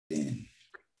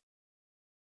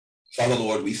Father,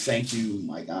 Lord, we thank you,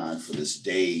 my God, for this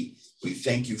day. We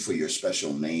thank you for your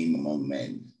special name among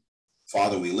men.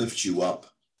 Father, we lift you up.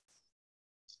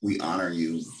 We honor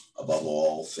you above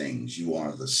all things. You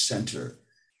are the center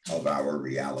of our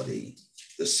reality,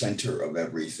 the center of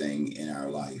everything in our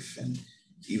life. And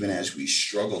even as we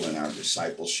struggle in our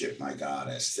discipleship, my God,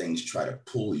 as things try to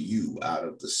pull you out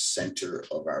of the center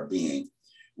of our being,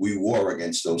 we war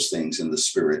against those things in the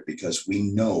spirit because we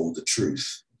know the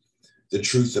truth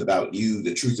about you,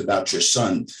 the truth about your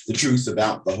son, the truth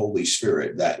about the Holy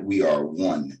Spirit, that we are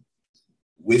one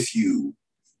with you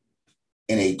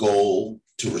in a goal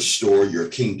to restore your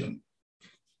kingdom,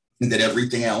 and that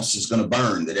everything else is going to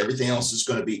burn, that everything else is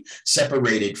going to be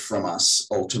separated from us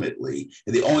ultimately.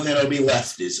 And the only thing that'll be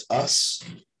left is us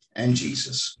and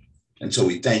Jesus. And so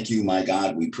we thank you, my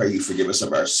God. We pray you forgive us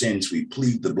of our sins. We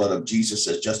plead the blood of Jesus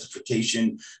as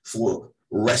justification for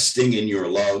resting in your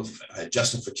love,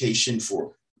 justification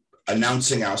for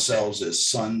announcing ourselves as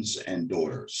sons and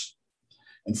daughters.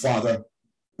 And Father,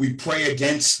 we pray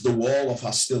against the wall of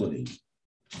hostility.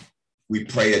 We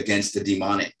pray against the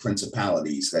demonic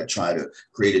principalities that try to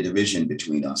create a division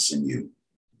between us and you.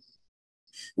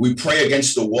 We pray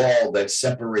against the wall that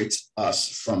separates us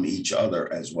from each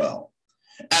other as well.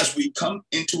 As we come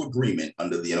into agreement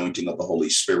under the anointing of the Holy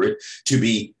Spirit to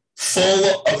be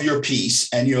full of your peace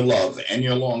and your love and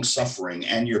your long suffering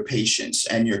and your patience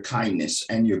and your kindness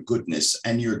and your goodness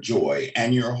and your joy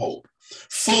and your hope,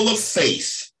 full of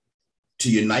faith to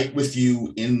unite with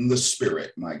you in the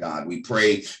spirit, my God. We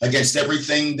pray against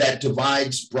everything that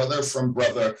divides brother from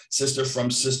brother, sister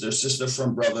from sister, sister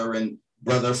from brother, and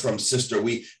brother from sister.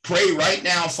 We pray right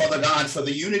now, Father God, for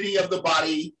the unity of the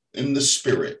body in the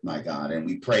spirit, my God. And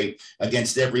we pray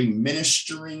against every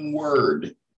ministering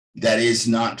word that is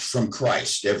not from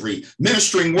Christ, every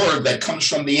ministering word that comes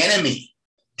from the enemy,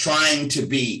 trying to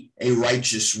be a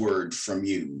righteous word from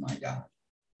you, my God.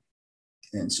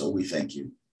 And so we thank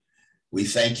you. We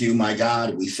thank you, my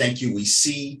God. We thank you. We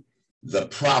see the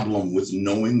problem with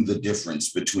knowing the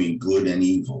difference between good and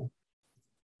evil.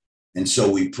 And so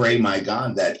we pray, my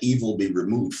God, that evil be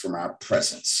removed from our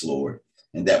presence, Lord,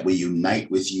 and that we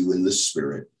unite with you in the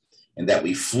spirit, and that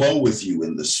we flow with you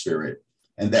in the spirit,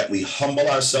 and that we humble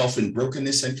ourselves in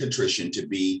brokenness and contrition to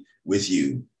be with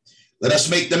you. Let us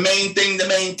make the main thing the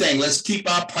main thing. Let's keep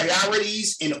our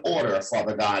priorities in order,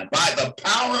 Father God. By the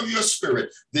power of your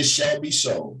spirit, this shall be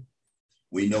so.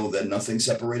 We know that nothing will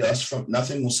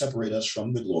separate us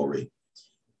from the glory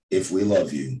if we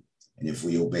love you and if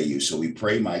we obey you. So we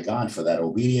pray, my God, for that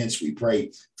obedience. We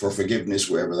pray for forgiveness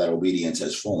wherever that obedience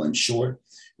has fallen short.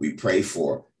 We pray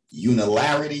for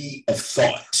unilarity of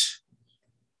thought.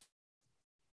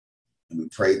 And we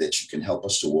pray that you can help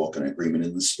us to walk in agreement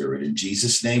in the spirit. In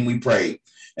Jesus' name we pray.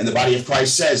 And the body of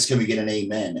Christ says, can we get an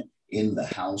amen in the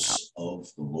house of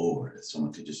the Lord? If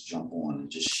someone could just jump on and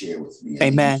just share with me.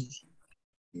 Amen.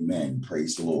 Amen.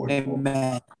 Praise the Lord.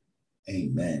 Amen.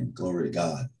 Amen. Glory to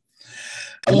God.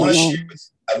 I want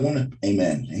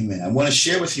to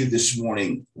share with you this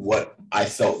morning what I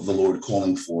felt the Lord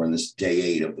calling for in this day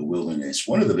 8 of the wilderness.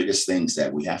 One of the biggest things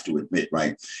that we have to admit,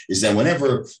 right, is that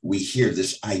whenever we hear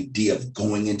this idea of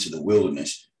going into the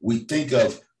wilderness, we think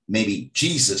of maybe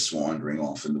Jesus wandering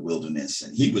off in the wilderness,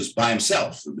 and he was by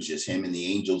himself. It was just him and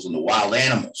the angels and the wild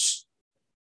animals.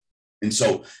 And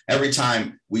so every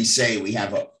time we say we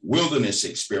have a wilderness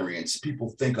experience,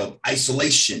 people think of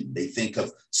isolation. They think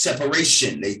of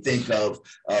separation. They think of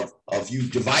you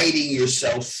dividing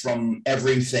yourself from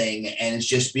everything, and it's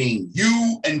just being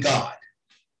you and God.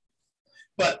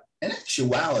 But in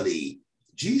actuality,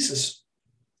 Jesus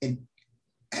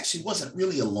actually wasn't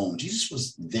really alone. Jesus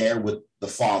was there with the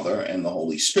Father and the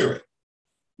Holy Spirit.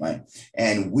 Right.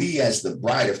 And we as the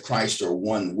bride of Christ are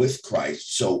one with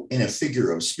Christ. So in a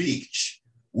figure of speech,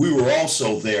 we were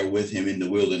also there with him in the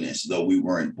wilderness, though we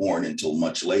weren't born until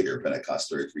much later,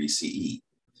 Pentecost 33 CE.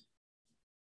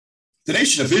 The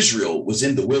nation of Israel was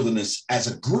in the wilderness as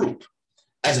a group,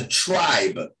 as a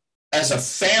tribe, as a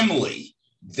family.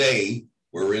 They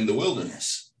were in the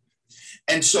wilderness.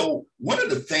 And so one of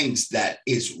the things that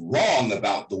is wrong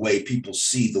about the way people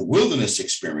see the wilderness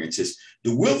experience is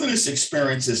the wilderness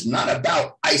experience is not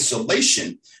about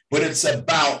isolation, but it's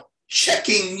about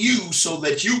checking you so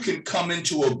that you can come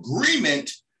into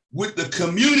agreement with the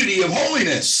community of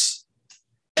holiness.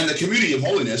 And the community of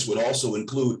holiness would also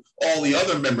include all the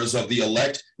other members of the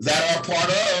elect that are part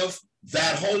of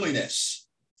that holiness.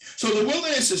 So the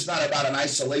wilderness is not about an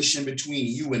isolation between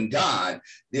you and God.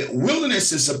 The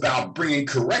wilderness is about bringing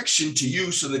correction to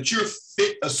you so that you're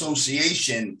fit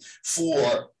association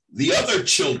for the other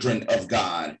children of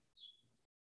God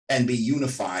and be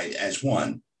unified as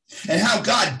one. And how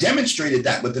God demonstrated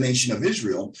that with the nation of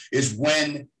Israel is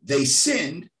when they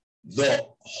sinned, the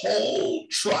whole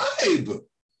tribe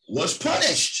was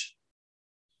punished.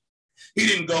 He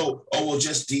didn't go, oh, well,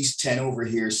 just these 10 over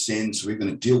here sinned, so we're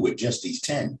going to deal with just these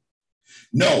 10.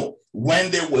 No,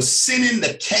 when there was sin in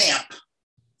the camp,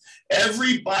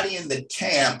 everybody in the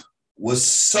camp was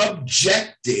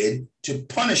subjected to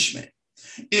punishment.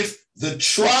 If the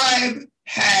tribe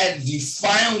had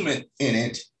defilement in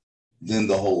it, then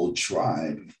the whole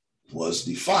tribe was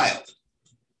defiled.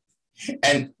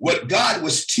 And what God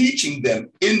was teaching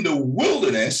them in the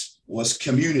wilderness was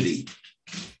community.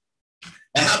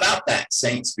 And how about that,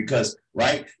 saints? Because,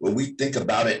 right, when we think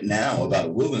about it now, about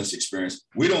a wilderness experience,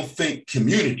 we don't think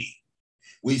community.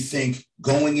 We think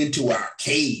going into our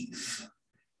cave,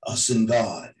 us and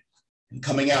God, and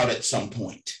coming out at some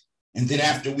point. And then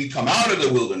after we come out of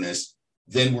the wilderness,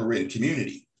 then we're in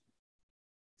community.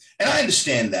 And I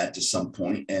understand that to some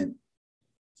point, and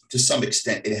to some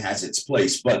extent it has its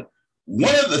place. But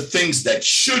one of the things that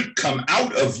should come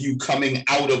out of you coming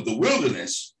out of the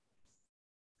wilderness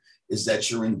is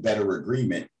that you're in better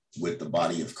agreement with the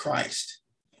body of Christ.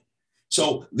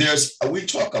 So we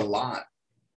talk a lot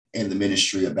in the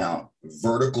ministry about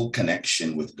vertical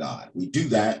connection with God. We do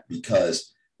that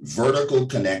because vertical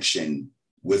connection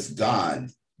with God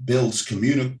builds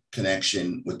communal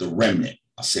connection with the remnant.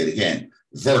 I'll say it again,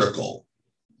 vertical,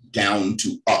 down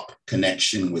to up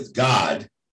connection with God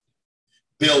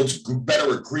builds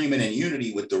better agreement and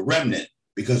unity with the remnant,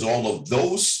 because all of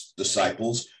those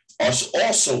disciples are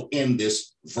also in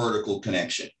this vertical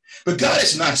connection. But God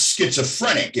is not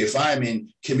schizophrenic. If I'm in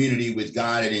community with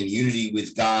God and in unity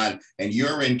with God, and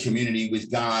you're in community with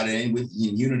God and in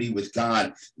unity with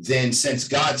God, then since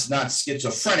God's not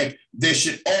schizophrenic, there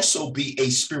should also be a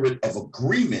spirit of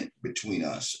agreement between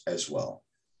us as well.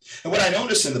 And what I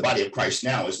notice in the body of Christ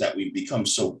now is that we've become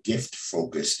so gift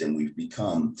focused, and we've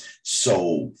become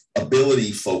so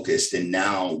ability focused. And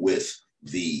now with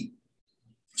the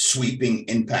sweeping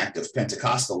impact of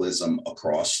Pentecostalism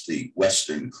across the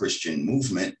Western Christian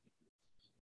movement,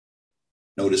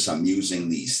 notice I'm using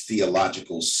these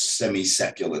theological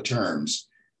semi-secular terms,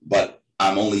 but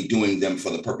I'm only doing them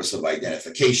for the purpose of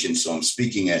identification. So I'm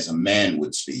speaking as a man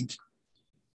would speak.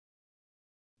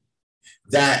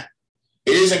 That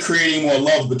it isn't creating more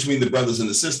love between the brothers and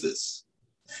the sisters.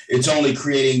 It's only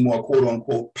creating more, quote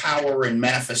unquote, power and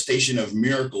manifestation of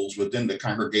miracles within the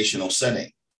congregational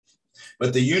setting.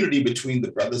 But the unity between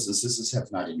the brothers and sisters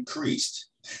have not increased.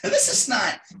 And this is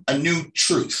not a new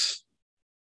truth.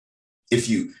 If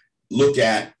you look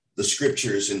at the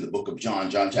scriptures in the book of John,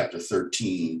 John chapter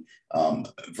 13,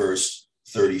 verse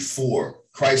 34,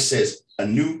 Christ says, "A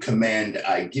new command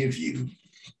I give you,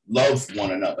 love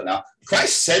one another." Now,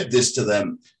 Christ said this to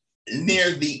them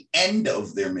near the end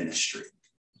of their ministry,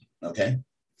 okay?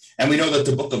 And we know that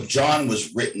the book of John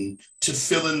was written to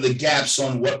fill in the gaps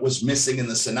on what was missing in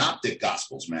the synoptic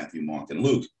gospels, Matthew, Mark, and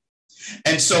Luke.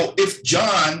 And so if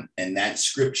John, and that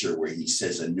scripture where he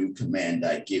says, "A new command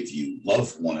I give you,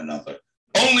 love one another,"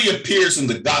 only appears in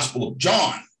the Gospel of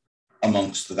John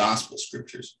amongst the gospel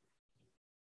scriptures,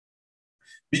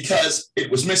 because it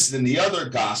was missing in the other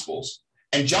gospels.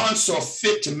 And John saw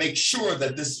fit to make sure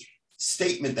that this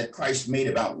statement that Christ made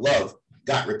about love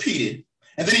got repeated.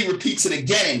 And then he repeats it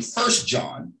again in 1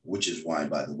 John, which is why,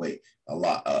 by the way, a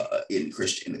lot in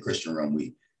the Christian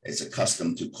realm, it's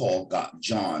accustomed to call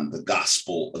John the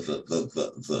gospel,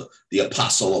 the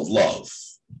apostle of love.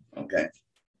 Okay.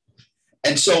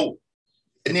 And so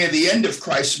near the end of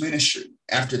Christ's ministry,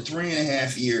 after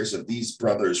 3.5 years of these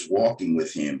brothers walking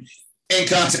with him in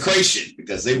consecration,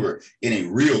 because they were in a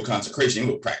real consecration,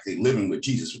 they were practically living with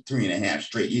Jesus for 3.5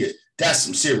 straight years. That's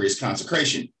some serious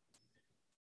consecration.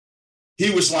 He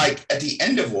was like, at the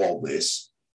end of all this,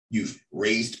 you've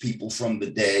raised people from the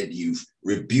dead, you've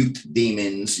rebuked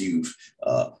demons, you've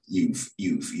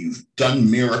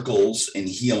done miracles and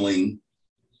healing,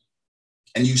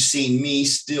 and you've seen me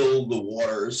still the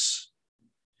waters.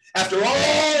 After all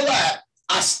that,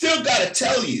 I still got to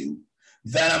tell you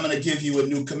that I'm going to give you a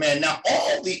new command. Now,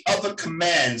 all the other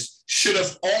commands should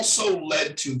have also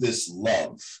led to this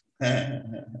love.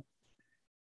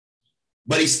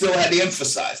 But he still had to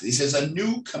emphasize it. He says, "A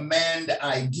new command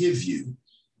I give you,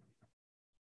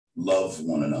 love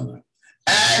one another.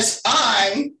 As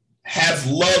I have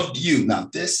loved you." Now,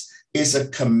 this is a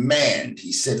command.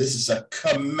 He said, this is a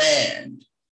command.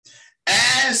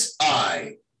 "As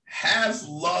I have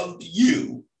loved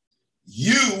you,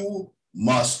 you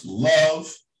must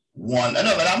love one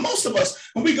another." Now, most of us,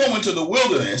 when we go into the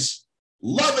wilderness,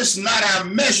 love is not our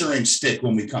measuring stick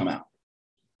when we come out.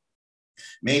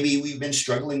 Maybe we've been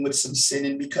struggling with some sin,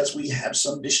 and because we have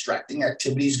some distracting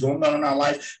activities going on in our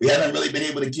life, we haven't really been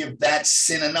able to give that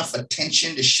sin enough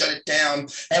attention to shut it down.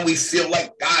 And we feel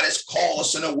like God has called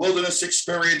us in a wilderness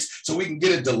experience so we can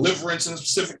get a deliverance in a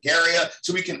specific area,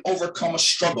 so we can overcome a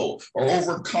struggle or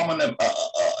overcome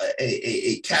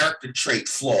a character trait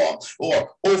flaw,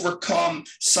 or overcome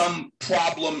some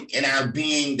problem in our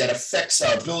being that affects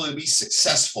our ability to be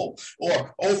successful,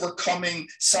 or overcoming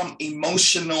some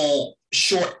emotional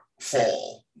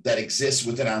shortfall that exists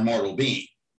within our mortal being.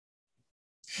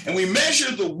 And we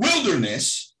measure the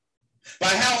wilderness by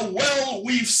how well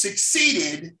we've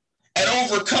succeeded at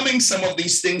overcoming some of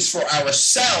these things for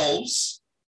ourselves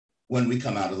when we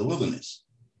come out of the wilderness.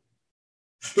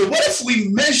 But what if we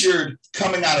measured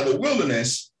coming out of the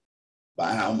wilderness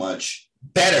by how much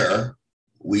better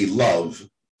we love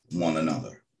one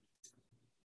another?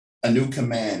 A new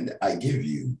command I give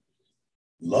you: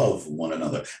 love one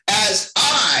another. As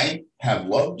I have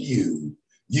loved you,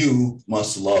 you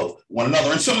must love one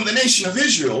another. And so in the nation of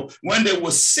Israel, when there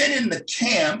was sin in the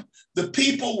camp, the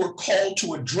people were called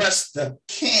to address the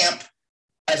camp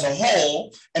as a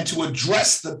whole and to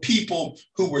address the people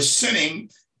who were sinning,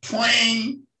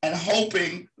 praying and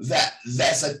hoping that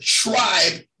as a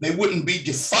tribe, they wouldn't be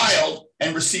defiled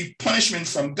and receive punishment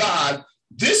from God.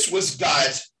 This was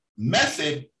God's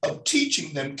method of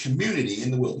teaching them community in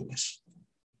the wilderness,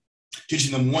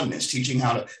 teaching them oneness, teaching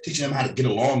them how to get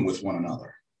along with one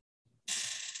another.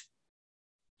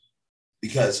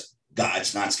 Because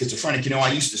God's not schizophrenic. You know,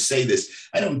 I used to say this.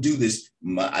 I don't do this.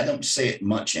 I don't say it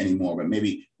much anymore, but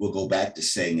maybe we'll go back to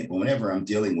saying it. But whenever I'm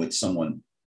dealing with someone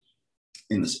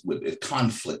with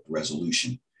conflict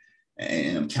resolution,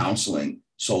 and I'm counseling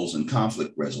souls in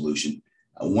conflict resolution,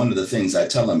 one of the things I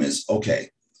tell them is, okay,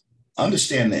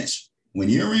 understand this. When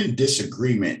you're in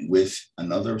disagreement with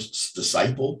another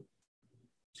disciple,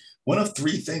 one of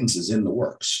three things is in the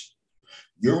works.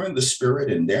 You're in the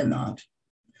spirit and they're not.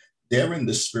 They're in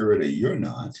the spirit or you're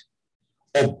not.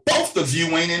 Or both of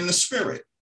you ain't in the spirit.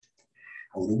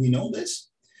 How do we know this?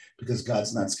 Because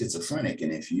God's not schizophrenic.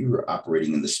 And if you're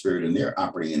operating in the spirit and they're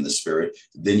operating in the spirit,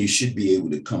 then you should be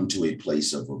able to come to a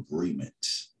place of agreement.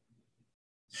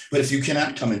 But if you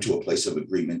cannot come into a place of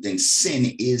agreement, then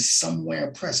sin is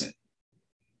somewhere present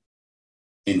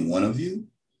in one of you,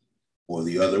 or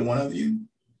the other one of you,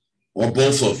 or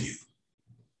both of you.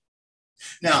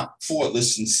 Now, for the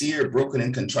sincere, broken,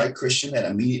 and contrite Christian, that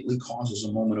immediately causes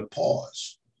a moment of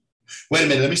pause. Wait a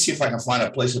minute, let me see if I can find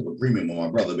a place of agreement with my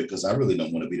brother, because I really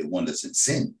don't want to be the one that's in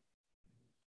sin.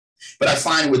 But I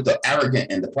find with the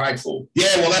arrogant and the prideful,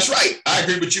 yeah, well, that's right. I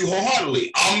agree with you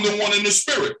wholeheartedly. I'm the one in the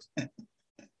spirit.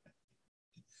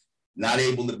 Not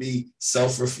able to be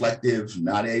self-reflective,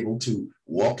 not able to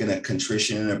walk in a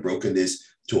contrition and a brokenness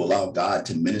to allow God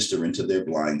to minister into their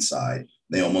blind side.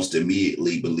 They almost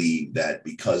immediately believe that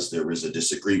because there is a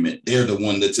disagreement, they're the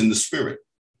one that's in the spirit.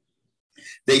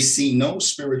 They see no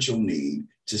spiritual need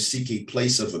to seek a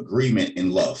place of agreement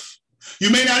in love. You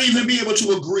may not even be able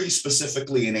to agree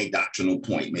specifically in a doctrinal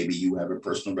point. Maybe you have a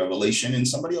personal revelation and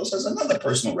somebody else has another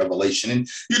personal revelation, and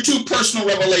your two personal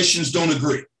revelations don't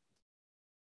agree.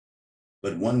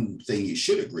 But one thing you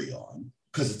should agree on,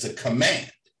 because it's a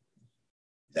command,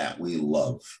 that we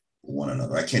love one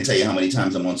another. I can't tell you how many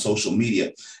times I'm on social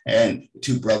media and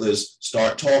two brothers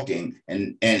start talking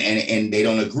and they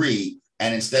don't agree.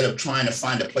 And instead of trying to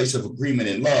find a place of agreement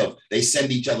in love, they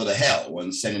send each other to hell.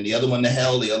 One sending the other one to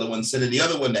hell, the other one sending the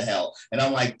other one to hell. And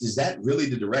I'm like, is that really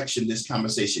the direction this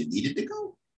conversation needed to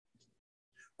go?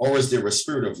 Or is there a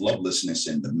spirit of lovelessness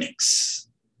in the mix?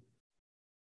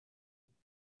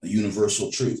 A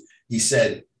universal truth. He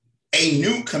said, a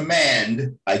new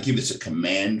command I give. It's a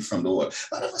command from the Lord.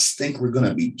 A lot of us think we're going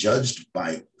to be judged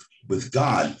with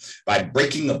God by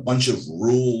breaking a bunch of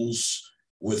rules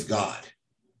with God.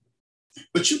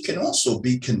 But you can also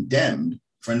be condemned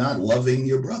for not loving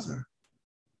your brother.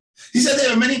 He said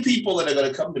there are many people that are going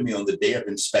to come to me on the day of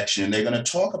inspection, and they're going to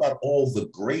talk about all the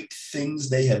great things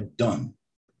they have done.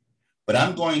 But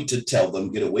I'm going to tell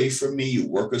them, get away from me, you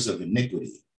workers of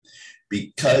iniquity,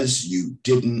 because you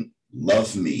didn't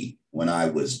love me when I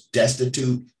was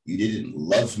destitute. You didn't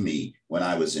love me when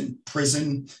I was in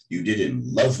prison. You didn't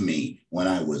love me when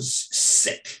I was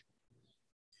sick.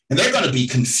 And they're going to be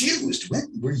confused.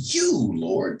 When were you,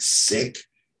 Lord, sick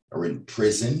or in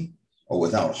prison or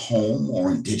without home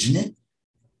or indigent?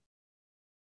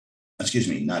 Excuse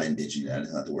me, not indigent.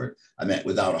 That's not the word. I meant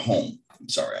without a home. I'm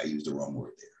sorry, I used the wrong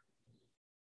word there.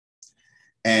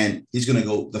 And he's going to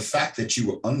go, the fact that you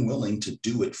were unwilling to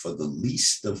do it for the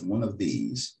least of one of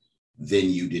these, then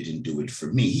you didn't do it for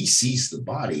me. He sees the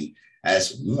body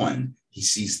as one. He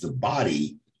sees the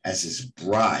body as his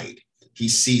bride. He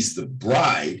sees the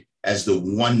bride as the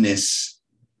oneness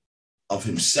of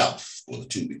himself, or the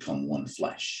two become one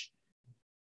flesh.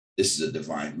 This is a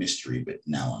divine mystery, but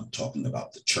now I'm talking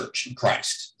about the church in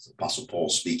Christ. It's Apostle Paul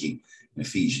speaking in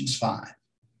Ephesians 5.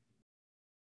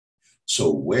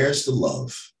 So where's the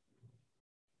love?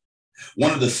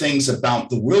 One of the things about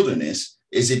the wilderness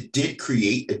is it did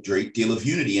create a great deal of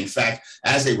unity. In fact,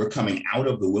 as they were coming out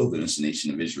of the wilderness, the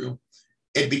nation of Israel,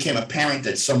 it became apparent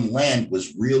that some land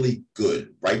was really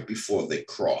good right before they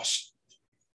crossed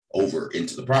over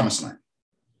into the promised land.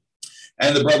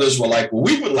 And the brothers were like, well,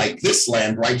 we would like this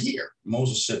land right here.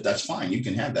 Moses said, that's fine, you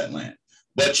can have that land,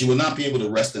 but you will not be able to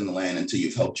rest in the land until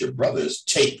you've helped your brothers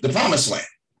take the promised land.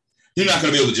 You're not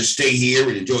going to be able to just stay here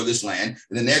and enjoy this land,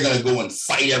 and then they're going to go and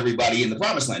fight everybody in the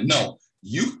promised land. No,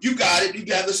 you got it. You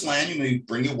got this land. You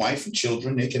bring your wife and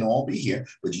children. They can all be here.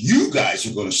 But you guys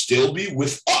are going to still be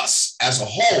with us as a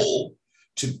whole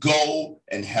to go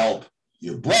and help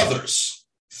your brothers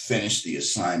finish the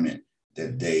assignment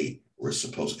that they were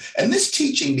supposed to. And this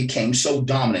teaching became so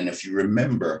dominant, if you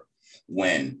remember,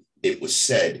 when it was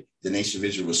said the nation of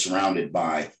Israel was surrounded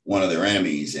by one of their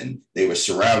enemies, and they were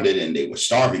surrounded and they were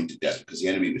starving to death because the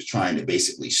enemy was trying to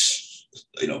basically,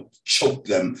 choke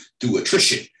them through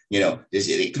attrition.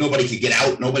 Nobody could get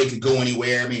out. Nobody could go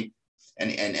anywhere. I mean,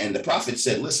 and the prophet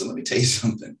said, listen, let me tell you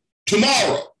something.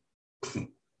 Tomorrow,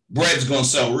 bread's going to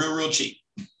sell real cheap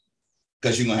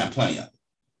because you're going to have plenty of it.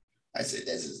 I said,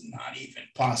 this is not even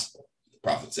possible. The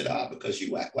prophet said, because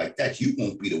you act like that, you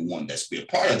won't be the one that's be a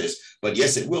part of this. But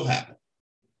yes, it will happen.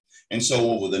 And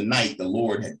so over the night, the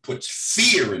Lord had put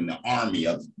fear in the army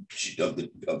of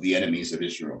the enemies of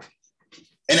Israel.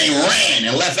 And they ran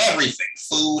and left everything,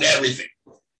 food, everything.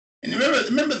 And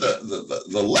remember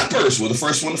the lepers were the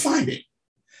first one to find it.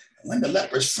 And when the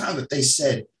lepers found it, they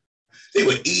said, they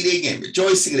were eating and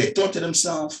rejoicing. And they thought to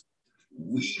themselves,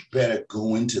 we better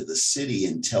go into the city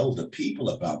and tell the people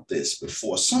about this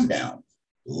before sundown,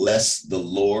 lest the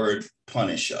Lord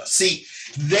punish us. See,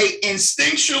 they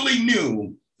instinctually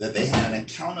knew that they had an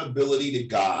accountability to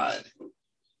God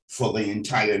for the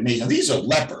entire nation. These are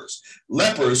lepers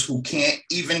who can't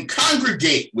even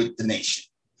congregate with the nation.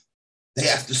 They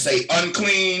have to say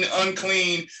unclean,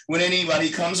 unclean when anybody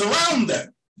comes around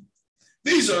them.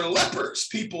 These are lepers,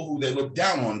 people who they look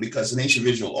down on, because the nation of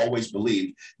Israel always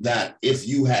believed that if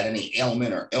you had any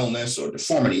ailment or illness or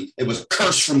deformity, it was a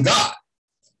curse from God.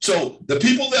 So the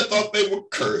people that thought they were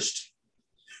cursed,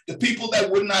 the people that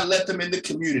would not let them in the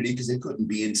community because they couldn't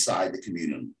be inside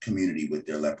the community with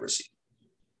their leprosy,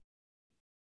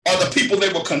 are the people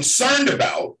they were concerned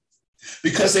about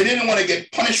because they didn't want to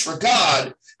get punished for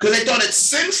God, because they thought it's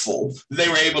sinful that they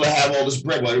were able to have all this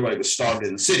bread while everybody was starved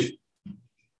in the city.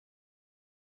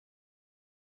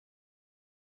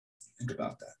 Think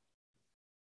about that.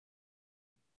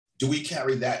 Do we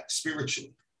carry that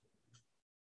spiritually?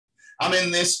 I'm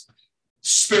in this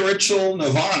spiritual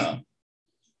nirvana.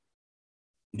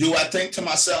 Do I think to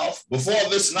myself, before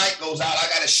this night goes out, I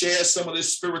got to share some of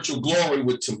this spiritual glory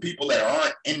with some people that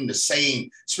aren't in the same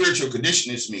spiritual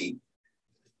condition as me,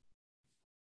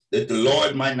 that the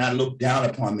Lord might not look down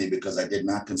upon me because I did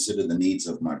not consider the needs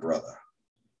of my brother?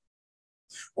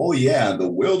 Oh yeah, the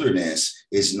wilderness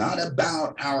is not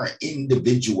about our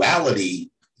individuality.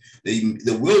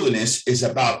 The wilderness is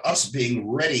about us being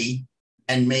ready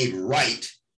and made right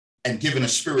and given a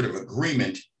spirit of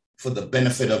agreement for the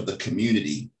benefit of the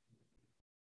community.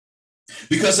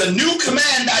 Because a new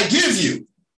command I give you,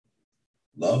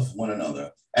 love one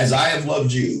another. As I have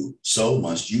loved you, so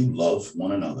must you love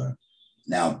one another.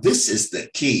 Now, this is the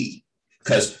key,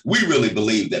 because we really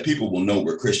believe that people will know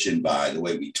we're Christian by the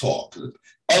way we talk.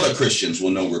 Other Christians will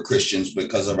know we're Christians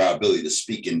because of our ability to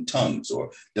speak in tongues,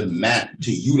 or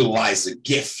to utilize a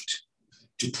gift,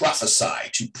 to prophesy,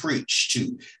 to preach,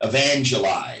 to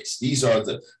evangelize. These are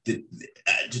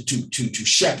to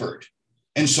shepherd.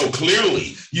 And so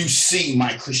clearly you see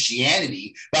my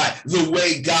Christianity by the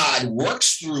way God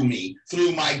works through me,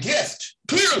 through my gift.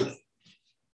 Clearly.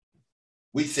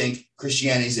 We think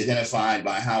Christianity is identified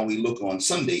by how we look on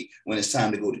Sunday when it's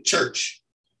time to go to church,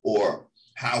 or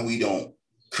how we don't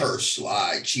curse,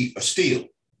 lie, cheat, or steal,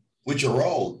 which are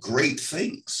all great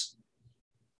things.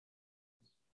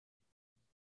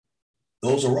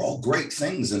 Those are all great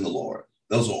things in the Lord.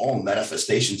 Those are all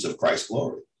manifestations of Christ's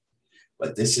glory.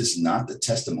 But this is not the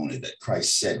testimony that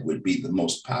Christ said would be the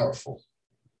most powerful.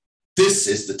 This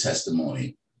is the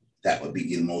testimony that would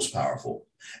be the most powerful.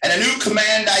 And a new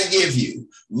command I give you,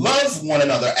 love one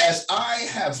another. As I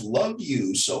have loved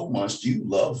you, so must you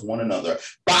love one another.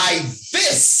 By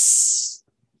this,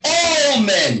 all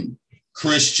men,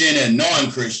 Christian and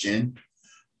non-Christian,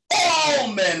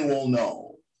 all men will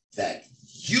know that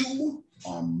you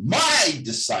are my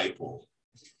disciple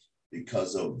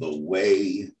because of the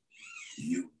way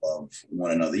you love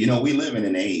one another. You know, we live in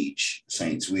an age,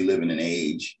 saints, we live in an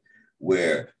age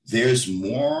where there's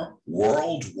more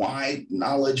worldwide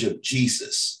knowledge of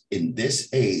Jesus in this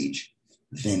age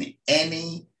than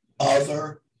any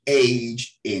other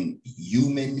age in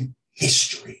human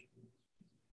history.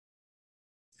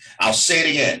 I'll say it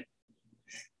again.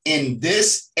 In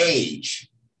this age,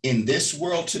 in this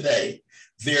world today,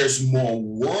 there's more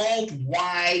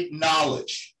worldwide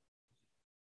knowledge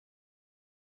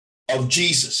of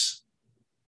Jesus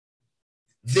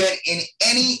than in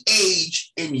any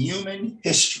age in human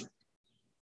history.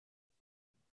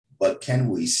 But can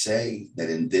we say that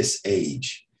in this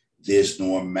age, there's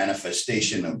no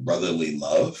manifestation of brotherly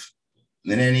love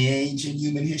than any age in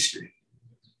human history?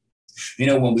 You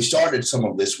know, when we started some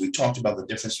of this, we talked about the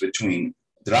difference between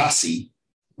drasi,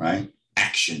 right,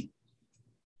 action,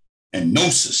 and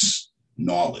gnosis,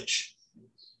 knowledge.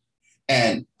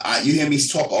 And you hear me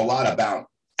talk a lot about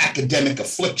academic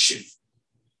affliction.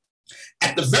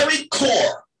 At the very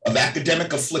core of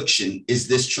academic affliction is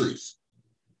this truth.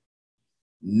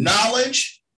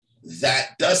 Knowledge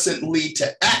that doesn't lead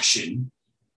to action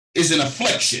is an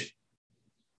affliction.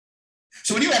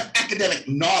 So when you have academic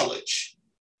knowledge,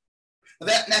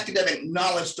 that academic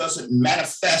knowledge doesn't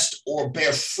manifest or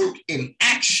bear fruit in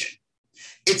action.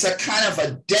 It's a kind of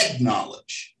a dead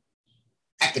knowledge.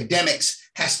 Academics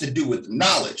has to do with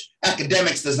knowledge.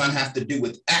 Academics does not have to do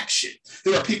with action.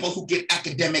 There are people who get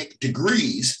academic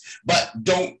degrees, but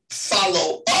don't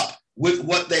follow up with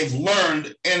what they've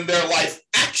learned in their life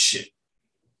action.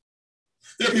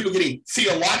 There are people getting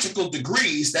theological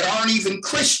degrees that aren't even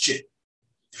Christian.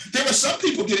 There are some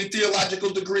people getting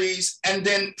theological degrees and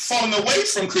then falling away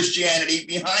from Christianity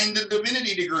behind the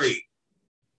divinity degree.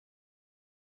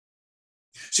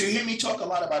 So you hear me talk a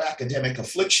lot about academic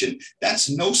affliction. That's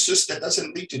gnosis that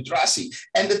doesn't lead to drasi.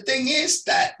 And the thing is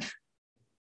that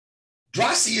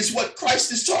drasi is what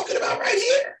Christ is talking about right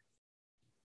here.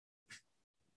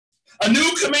 A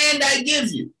new command I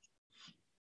give you.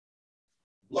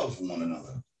 Love one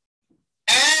another.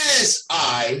 As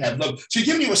I have loved. So you're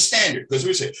giving you a standard, because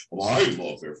we say, well, I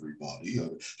love everybody.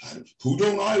 Who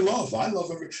don't I love? I love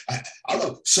everybody. I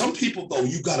love some people, though,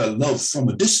 you got to love from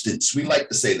a distance. We like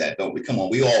to say that, don't we? Come on,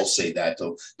 we all say that.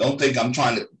 So don't think I'm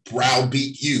trying to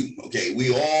browbeat you. Okay,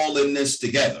 we all in this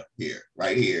together here,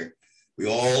 right here. We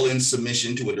all in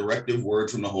submission to a directive word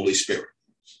from the Holy Spirit.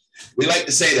 We like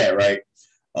to say that, right?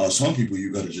 Some people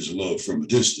you got to just love from a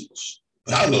distance,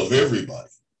 but I love everybody.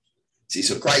 See,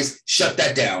 so Christ shut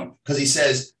that down because he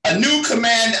says, a new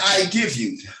command I give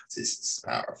you. This is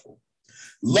powerful.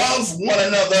 Love one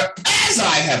another as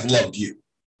I have loved you.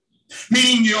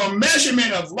 Meaning your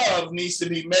measurement of love needs to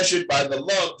be measured by the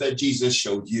love that Jesus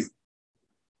showed you.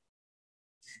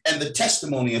 And the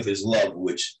testimony of his love,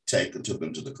 which took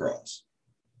him to the cross.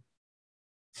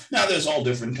 Now, there's all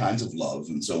different kinds of love.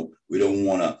 And so we don't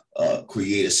want to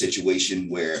create a situation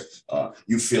where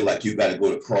you feel like you got to go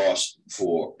to the cross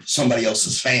for somebody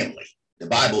else's family. The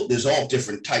Bible, there's all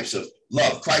different types of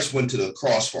love. Christ went to the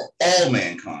cross for all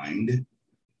mankind.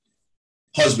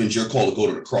 Husbands, you're called to go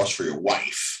to the cross for your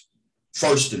wife,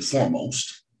 first and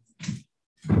foremost.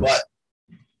 But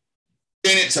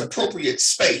in its appropriate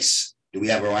space, do we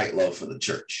have a right love for the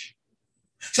church?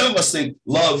 Some of us think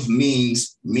love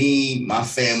means me, my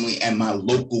family, and my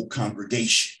local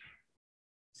congregation,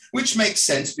 which makes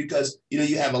sense because, you know,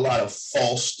 you have a lot of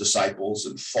false disciples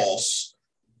and false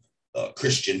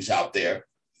Christians out there.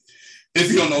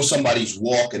 If you don't know somebody's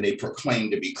walk and they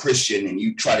proclaim to be Christian and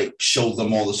you try to show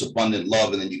them all this abundant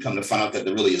love and then you come to find out that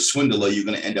they're really a swindler, you're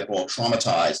going to end up all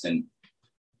traumatized and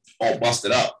all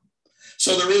busted up.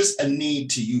 So there is a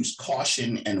need to use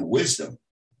caution and wisdom.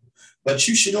 But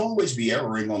you should always be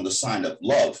erring on the side of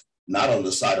love, not on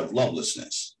the side of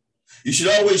lovelessness. You should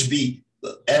always be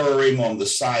erring on the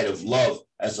side of love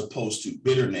as opposed to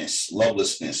bitterness,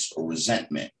 lovelessness, or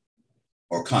resentment,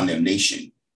 or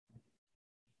condemnation.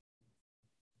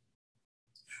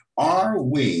 Are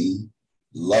we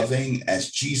loving as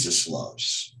Jesus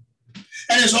loves?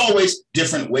 And there's always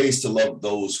different ways to love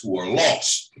those who are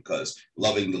lost, because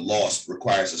loving the lost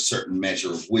requires a certain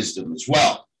measure of wisdom as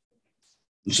well.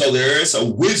 And so there is a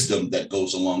wisdom that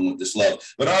goes along with this love.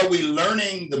 But are we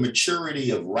learning the maturity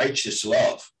of righteous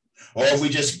love? Or have we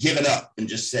just given up and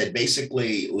just said,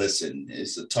 basically, listen,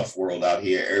 it's a tough world out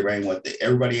here.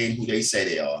 Everybody ain't who they say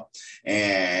they are.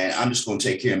 And I'm just going to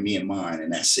take care of me and mine,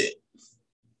 and that's it.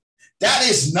 That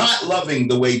is not loving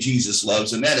the way Jesus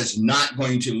loves, and that is not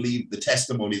going to leave the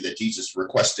testimony that Jesus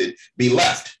requested be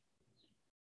left.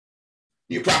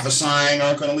 Your prophesying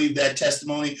aren't going to leave that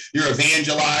testimony. Your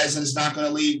evangelizing is not going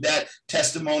to leave that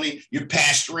testimony. Your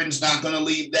pastoring is not going to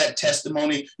leave that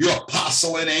testimony. Your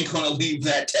apostling ain't going to leave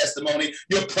that testimony.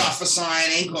 Your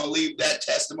prophesying ain't going to leave that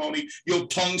testimony. Your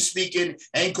tongue speaking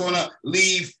ain't going to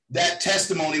leave that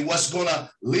testimony. What's going to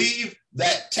leave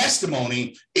that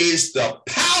testimony is the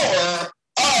power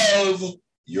of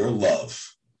your love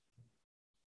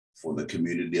for the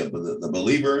community of the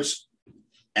believers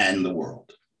and the world.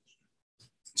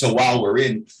 So while we're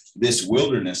in this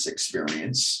wilderness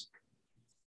experience,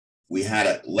 we had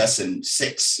a lesson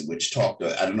 6, which talked,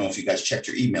 I don't know if you guys checked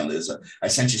your email. I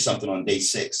sent you something on day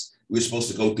 6. We were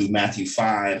supposed to go through Matthew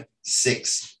 5,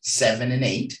 6, 7, and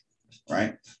 8,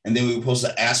 right? And then we were supposed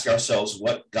to ask ourselves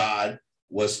what God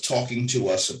was talking to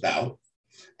us about.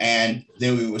 And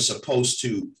then we were supposed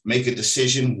to make a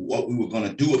decision what we were going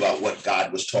to do about what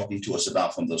God was talking to us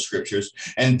about from those scriptures.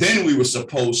 And then we were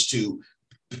supposed to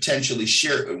potentially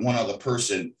share it with one other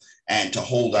person and to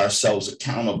hold ourselves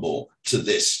accountable to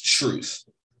this truth.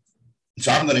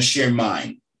 So I'm going to share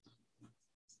mine.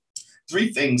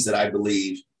 3 things that I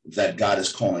believe that God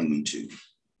is calling me to.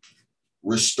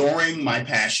 Restoring my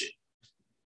passion.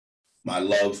 My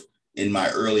love in my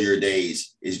earlier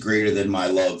days is greater than my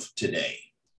love today.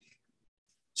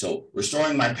 So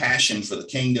restoring my passion for the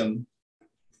kingdom,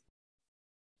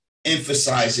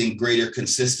 emphasizing greater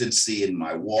consistency in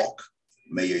my walk.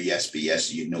 May your yes be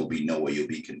yes, your no be no, or you'll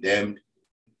be condemned.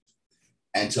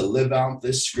 And to live out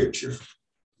this scripture,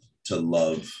 to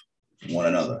love one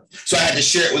another. So I had to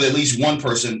share it with at least one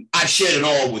person. I shared it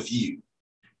all with you.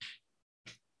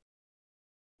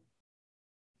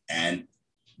 And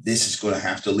this is going to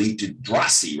have to lead to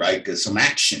drasy, right? Because some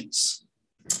actions.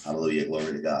 Hallelujah,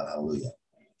 glory to God, hallelujah.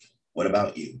 What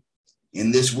about you?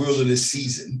 In this wilderness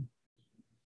season,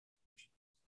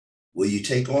 will you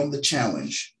take on the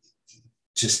challenge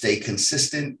to stay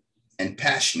consistent and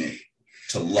passionate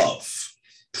to love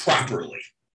properly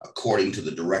according to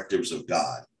the directives of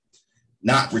God,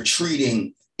 not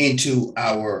retreating into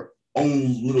our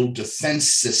own little defense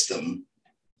system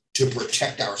to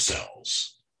protect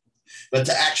ourselves, but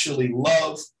to actually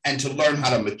love and to learn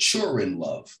how to mature in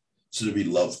love so that we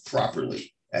love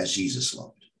properly as Jesus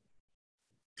loved.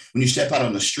 When you step out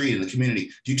on the street in the community,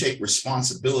 do you take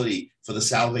responsibility for the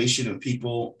salvation of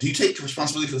people? Do you take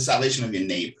responsibility for the salvation of your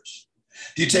neighbors?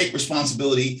 Do you take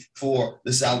responsibility for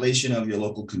the salvation of your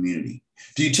local community?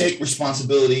 Do you take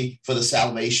responsibility for the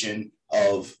salvation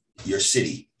of your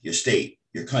city, your state,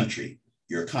 your country,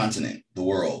 your continent, the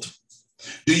world?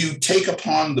 Do you take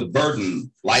upon the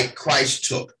burden like Christ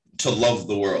took to love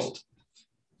the world?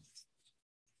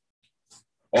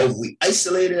 Or have we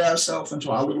isolated ourselves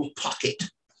into our little pocket?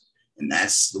 And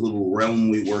that's the little realm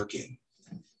we work in.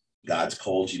 God's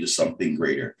called you to something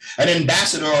greater. An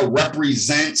ambassador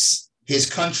represents his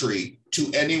country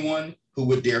to anyone who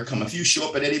would dare come. If you show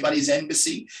up at anybody's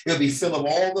embassy, it'll be full of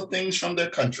all the things from their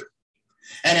country.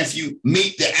 And if you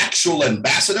meet the actual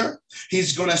ambassador,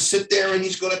 he's going to sit there and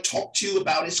he's going to talk to you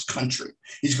about his country.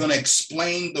 He's going to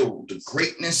explain the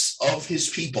greatness of his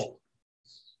people.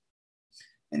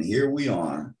 And here we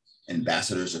are,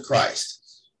 ambassadors of Christ.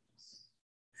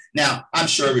 Now, I'm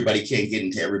sure everybody can't get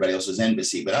into everybody else's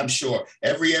embassy, but I'm sure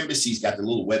every embassy's got their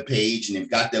little webpage and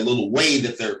they've got their little way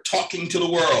that they're talking to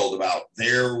the world about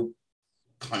their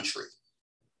country.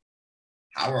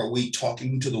 How are we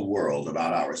talking to the world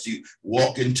about ours? Do you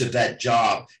walk into that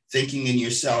job thinking in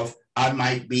yourself, I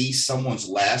might be someone's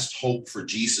last hope for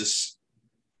Jesus?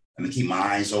 Let me keep my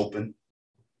eyes open.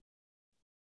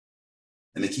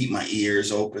 Let me keep my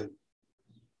ears open.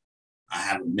 I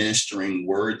have a ministering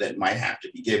word that might have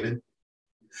to be given.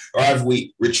 Or have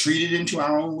we retreated into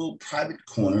our own little private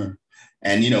corner?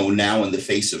 And, now in the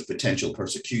face of potential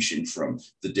persecution from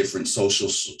the different social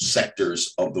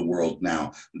sectors of the world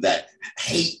now that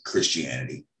hate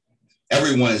Christianity,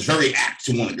 everyone is very apt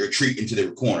to want to retreat into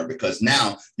their corner because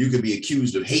now you could be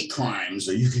accused of hate crimes,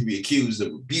 or you could be accused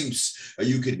of abuse, or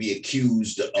you could be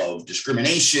accused of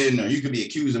discrimination, or you could be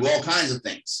accused of all kinds of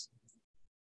things.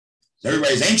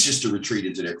 Everybody's anxious to retreat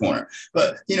into their corner.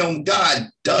 But, God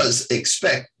does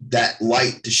expect that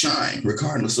light to shine,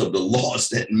 regardless of the laws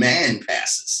that man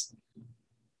passes.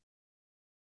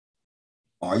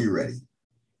 Are you ready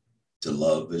to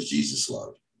love as Jesus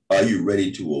loved? Are you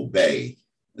ready to obey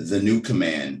the new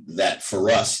command that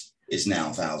for us is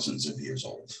now thousands of years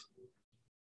old?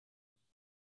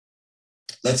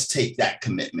 Let's take that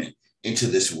commitment into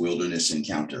this wilderness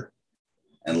encounter.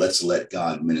 And let's let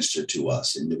God minister to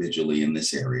us individually in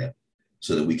this area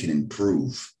so that we can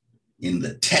improve in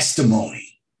the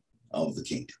testimony of the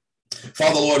kingdom.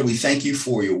 Father, Lord, we thank you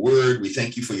for your word. We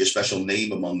thank you for your special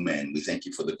name among men. We thank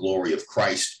you for the glory of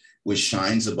Christ, which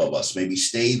shines above us. May we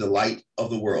stay the light of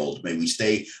the world. May we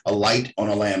stay a light on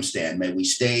a lampstand. May we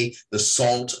stay the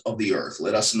salt of the earth.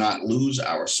 Let us not lose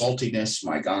our saltiness,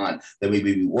 my God, that we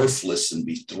may be worthless and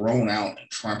be thrown out and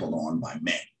trampled on by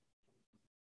men.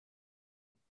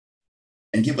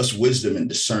 And give us wisdom and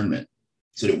discernment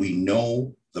so that we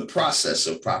know the process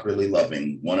of properly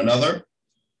loving one another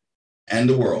and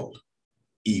the world,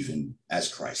 even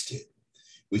as Christ did.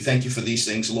 We thank you for these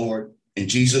things, Lord, in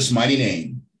Jesus' mighty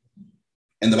name.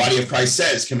 And the body of Christ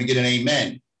says, can we get an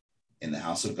amen in the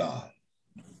house of God?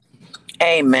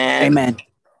 Amen. Amen.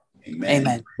 Amen.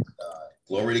 Amen.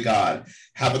 Glory to God.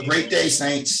 Have a great day,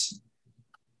 saints.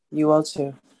 You all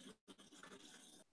too.